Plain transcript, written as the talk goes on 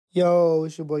Yo,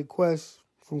 it's your boy Quest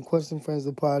from Quest and Friends,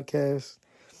 the podcast.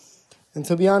 And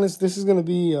to be honest, this is going to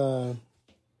be a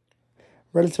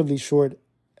relatively short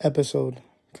episode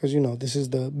because, this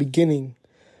is the beginning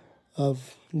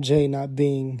of Jay not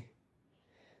being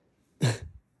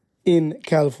in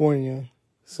California.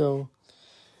 So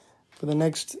for the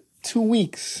next 2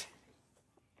 weeks,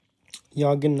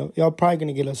 y'all probably going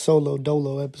to get a solo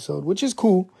dolo episode, which is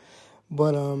cool.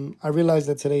 But I realize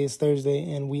that today is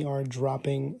Thursday and we are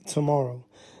dropping tomorrow.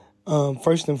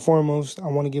 First and foremost, I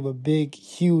want to give a big,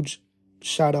 huge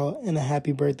shout out and a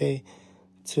happy birthday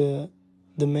to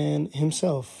the man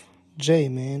himself, Jay,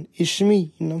 man. It's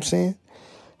me, you know what I'm saying?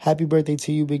 Happy birthday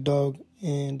to you, big dog,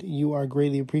 and you are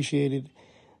greatly appreciated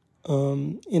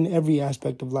in every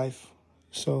aspect of life.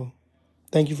 So,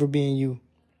 thank you for being you.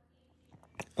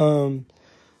 I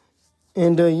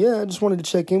just wanted to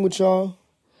check in with y'all,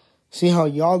 see how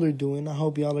y'all are doing. I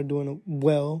hope y'all are doing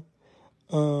well.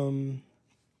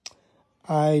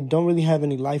 I don't really have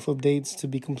any life updates, to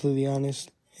be completely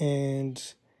honest, and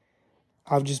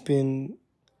I've just been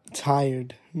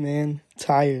tired, man.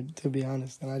 Tired, to be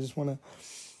honest. And I just want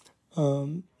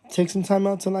to take some time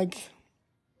out to,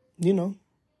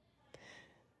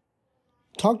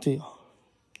 talk to y'all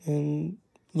and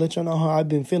let y'all know how I've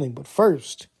been feeling. But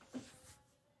first,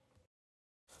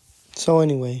 so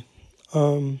anyway,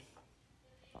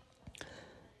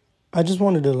 I just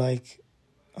wanted to,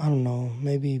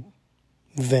 maybe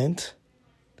vent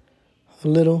a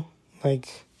little.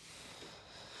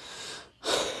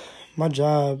 My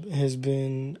job has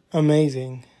been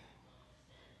amazing.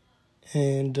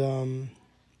 And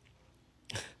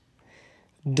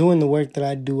doing the work that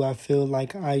I do, I feel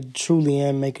like I truly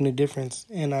am making a difference.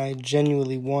 And I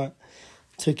genuinely want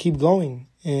to keep going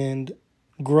and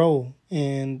grow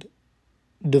and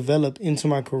develop into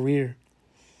my career.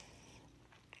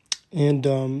 And,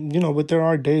 but there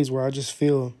are days where I just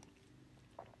feel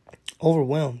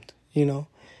overwhelmed,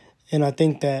 And I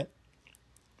think that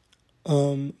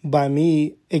by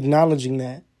me acknowledging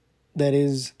that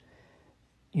is,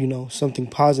 something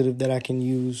positive that I can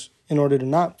use in order to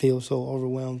not feel so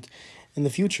overwhelmed in the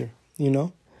future,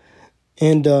 And,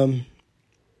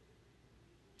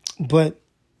 but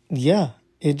yeah,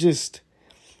 there's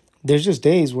just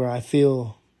days where I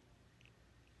feel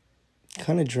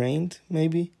kind of drained,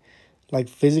 maybe, like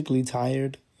physically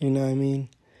tired, you know what I mean?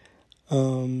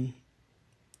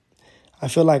 I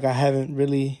feel like I haven't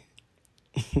really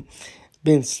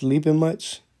been sleeping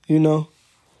much,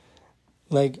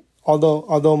 Like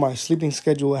although my sleeping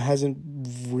schedule hasn't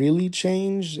really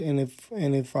changed, and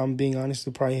if I'm being honest,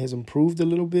 it probably has improved a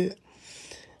little bit.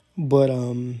 But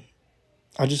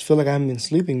I just feel like I haven't been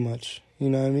sleeping much, you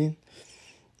know what I mean?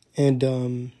 And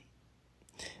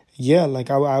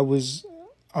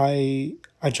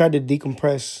I tried to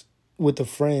decompress with a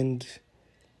friend,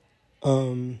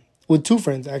 with two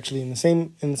friends actually in the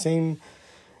same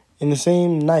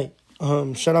night.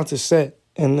 Shout out to Set,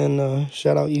 and then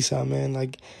shout out Esau,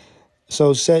 man.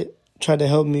 So Set tried to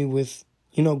help me with,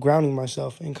 grounding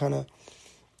myself and kind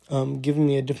of giving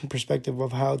me a different perspective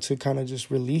of how to kind of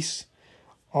just release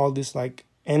all this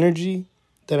energy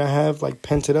that I have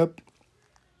pent up.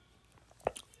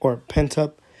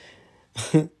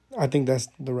 I think that's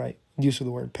the right use of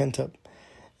the word, pent up.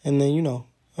 And then,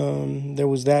 there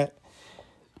was that.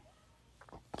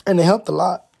 And it helped a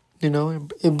lot,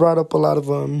 It brought up a lot of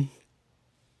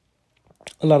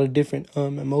different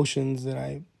emotions that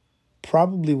I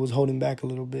probably was holding back a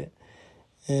little bit.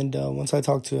 And once I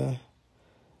talked to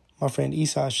my friend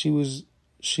Esau, she was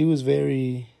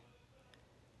very,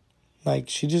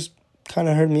 she just kind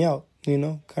of heard me out,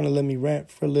 kind of let me rant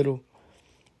for a little.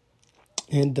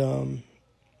 And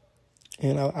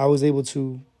I was able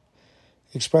to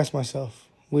express myself,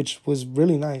 which was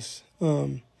really nice.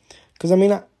 Because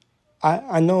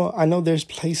I know there's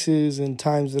places and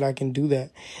times that I can do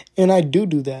that, and I do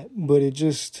that, but it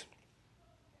just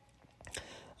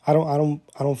I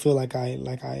don't feel like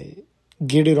I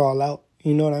get it all out.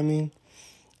 You know what I mean?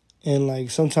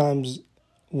 And sometimes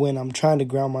when I'm trying to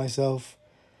ground myself,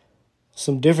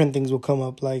 some different things will come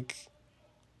up,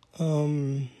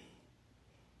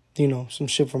 some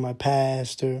shit from my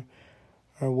past, or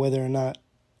whether or not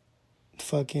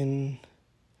fucking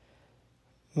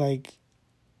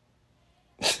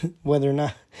whether or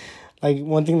not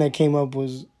one thing that came up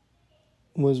was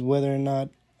whether or not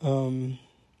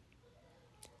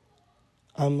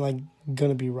I'm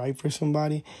gonna be right for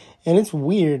somebody. And it's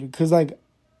weird because I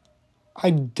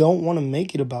don't want to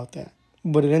make it about that,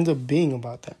 but it ends up being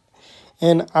about that.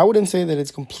 And I wouldn't say that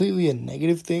it's completely a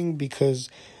negative thing, because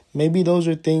maybe those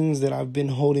are things that I've been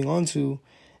holding on to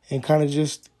and kind of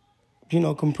just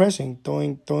compressing,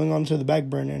 throwing onto the back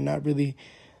burner, not really,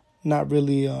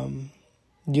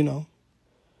 you know,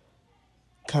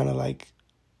 kind of like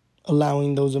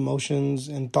allowing those emotions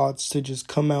and thoughts to just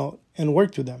come out and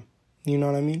work through them. You know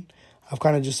what I mean? I've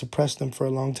kind of just suppressed them for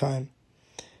a long time.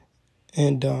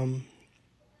 And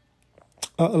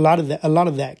a lot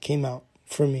of that came out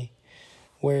for me,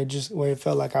 where it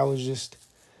felt like I was just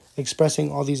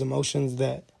expressing all these emotions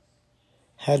that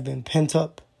had been pent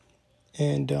up.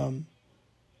 And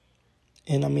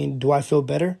I mean, do I feel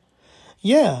better?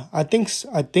 Yeah, I think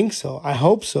so. I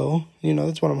hope so.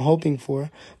 That's what I'm hoping for.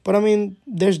 But I mean,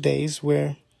 there's days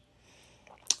where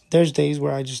I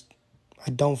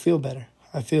don't feel better.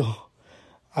 I feel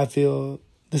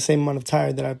the same amount of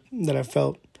tired that I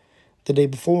felt the day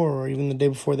before, or even the day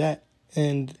before that.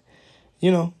 And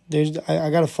I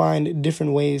got to find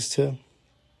different ways to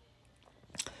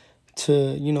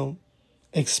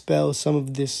expel some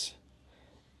of this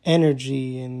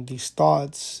energy and these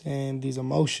thoughts and these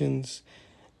emotions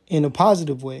in a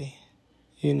positive way,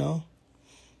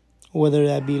 whether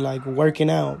that be like working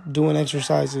out, doing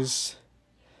exercises,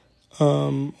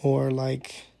 or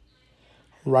like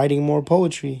writing more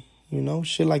poetry,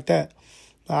 shit like that.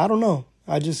 I don't know.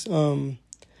 I just,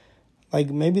 like,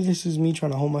 maybe this is me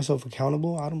trying to hold myself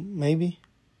accountable. Maybe.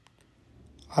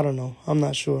 I don't know. I'm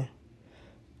not sure.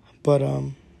 But,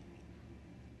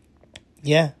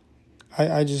 yeah,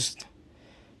 I just,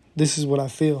 this is what I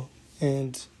feel.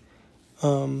 And,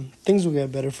 things will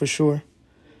get better for sure.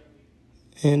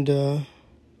 And,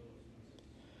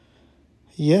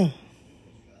 yeah.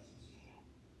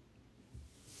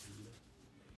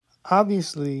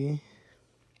 Obviously,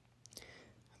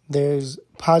 there's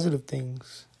positive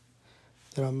things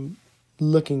that I'm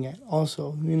looking at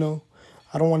also,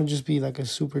 I don't want to just be like a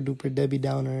super duper Debbie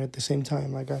Downer at the same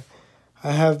time. Like I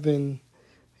have been,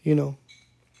 you know,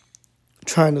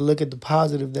 trying to look at the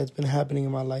positive that's been happening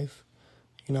in my life.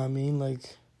 You know what I mean?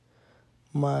 Like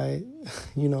my,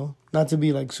 not to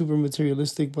be like super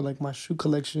materialistic, but like my shoe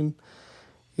collection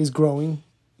is growing.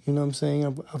 You know what I'm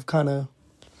saying?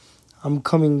 I'm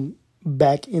coming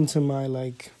back into my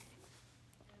like,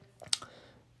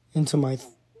 into my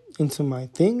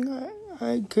thing.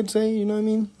 I could say, you know what I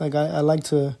mean? Like I like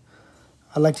to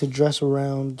dress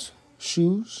around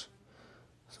shoes.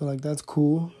 So like that's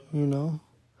cool,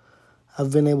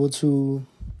 I've been able to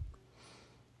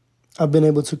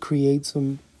create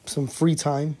some free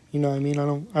time, you know what I mean?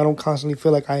 I don't constantly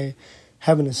feel like I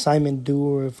have an assignment due,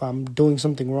 or if I'm doing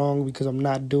something wrong because I'm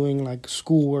not doing like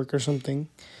schoolwork or something.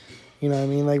 You know what I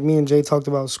mean? Like me and Jay talked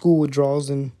about school withdrawals,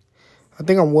 and I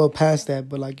think I'm well past that,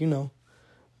 but like,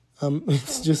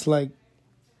 it's just like,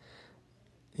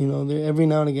 every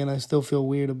now and again I still feel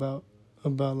weird about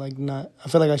like not, I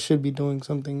feel like I should be doing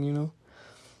something,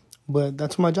 but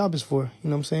that's what my job is for, you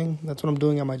know what I'm saying? That's what I'm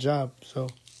doing at my job. So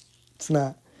it's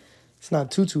not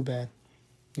too bad,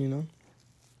 you know?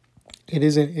 It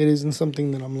isn't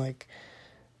something that I'm like,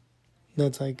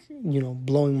 that's like,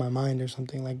 blowing my mind or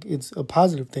something. Like it's a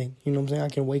positive thing, you know what I'm saying? I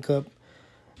can wake up,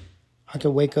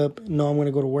 know I'm going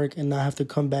to go to work and not have to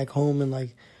come back home and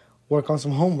like work on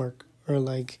some homework or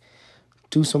like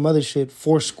do some other shit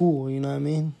for school, you know what I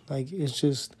mean? Like it's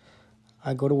just,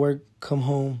 I go to work, come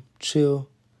home, chill,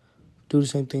 do the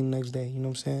same thing the next day, you know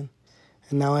what I'm saying?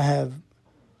 And now I have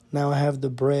the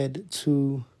bread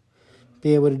to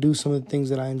be able to do some of the things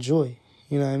that I enjoy,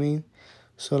 you know what I mean?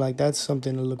 So like that's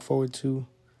something to look forward to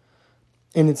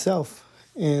in itself.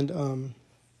 And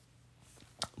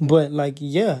but like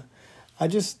yeah, I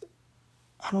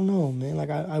don't know, man. Like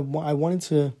I wanted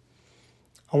to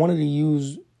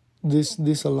use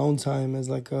this alone time as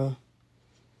like a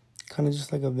kind of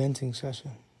just like a venting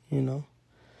session,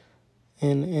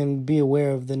 and be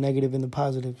aware of the negative and the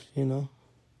positives,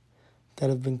 that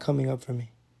have been coming up for me.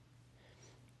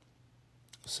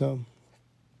 So,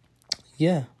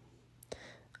 yeah.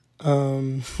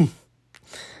 I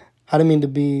didn't mean to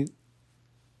be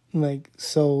like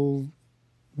so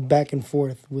back and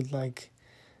forth with like,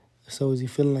 so is he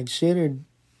feeling like shit, or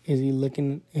is he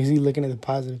looking at the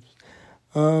positives?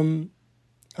 I'm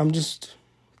just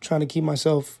trying to keep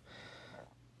myself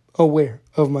aware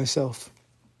of myself.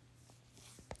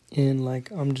 And like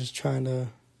I'm just trying to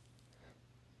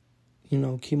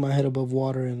keep my head above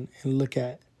water and look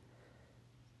at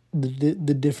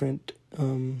the different,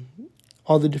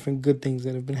 all the different good things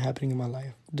that have been happening in my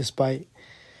life, despite,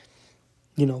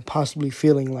 possibly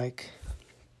feeling like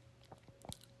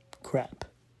crap,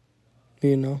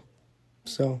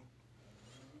 So,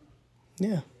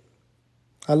 yeah,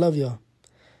 I love y'all.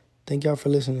 Thank y'all for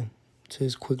listening to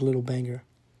this quick little banger.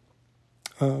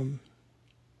 I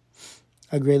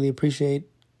greatly appreciate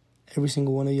every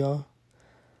single one of y'all.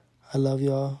 I love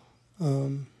y'all.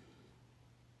 And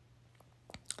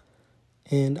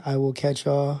I will catch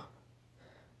y'all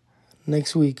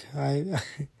next week. I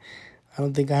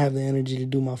don't think I have the energy to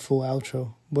do my full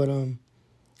outro. But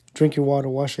drink your water,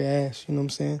 wash your ass, you know what I'm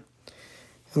saying?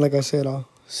 And like I said, I'll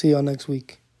see y'all next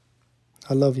week.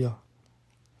 I love y'all.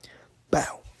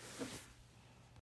 Bow.